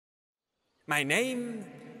My name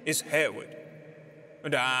is Harewood,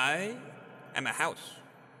 and I am a house.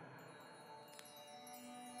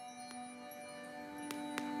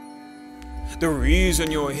 The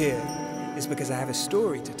reason you're here is because I have a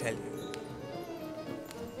story to tell you.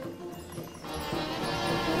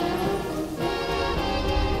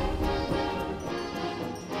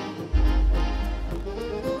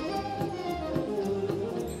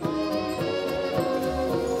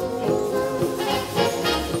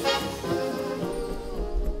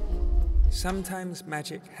 Sometimes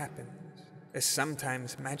magic happens, as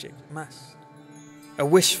sometimes magic must. A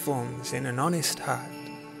wish forms in an honest heart,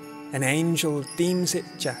 an angel deems it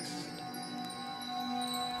just.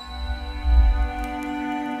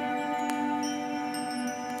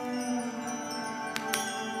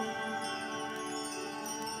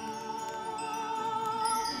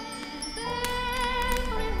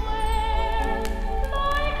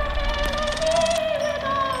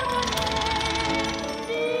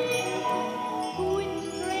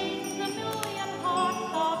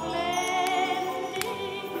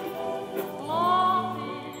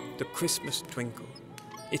 The Christmas twinkle.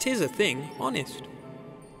 It is a thing, honest.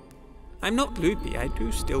 I'm not loopy, I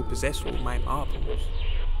do still possess all my marbles.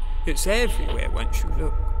 It's everywhere once you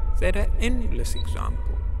look. There are endless examples.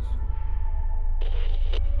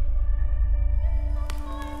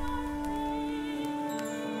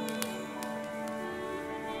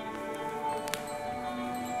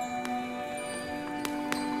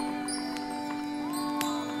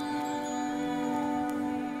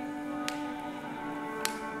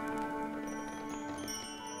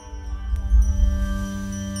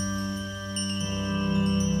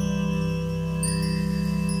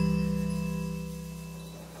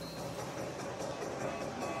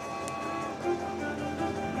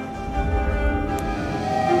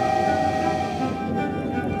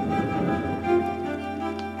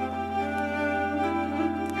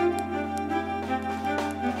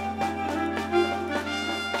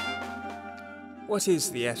 What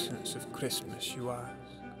is the essence of Christmas, you ask?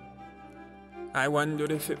 I wonder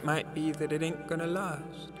if it might be that it ain't gonna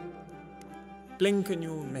last. Blink and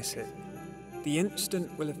you'll miss it. The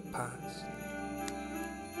instant will have passed.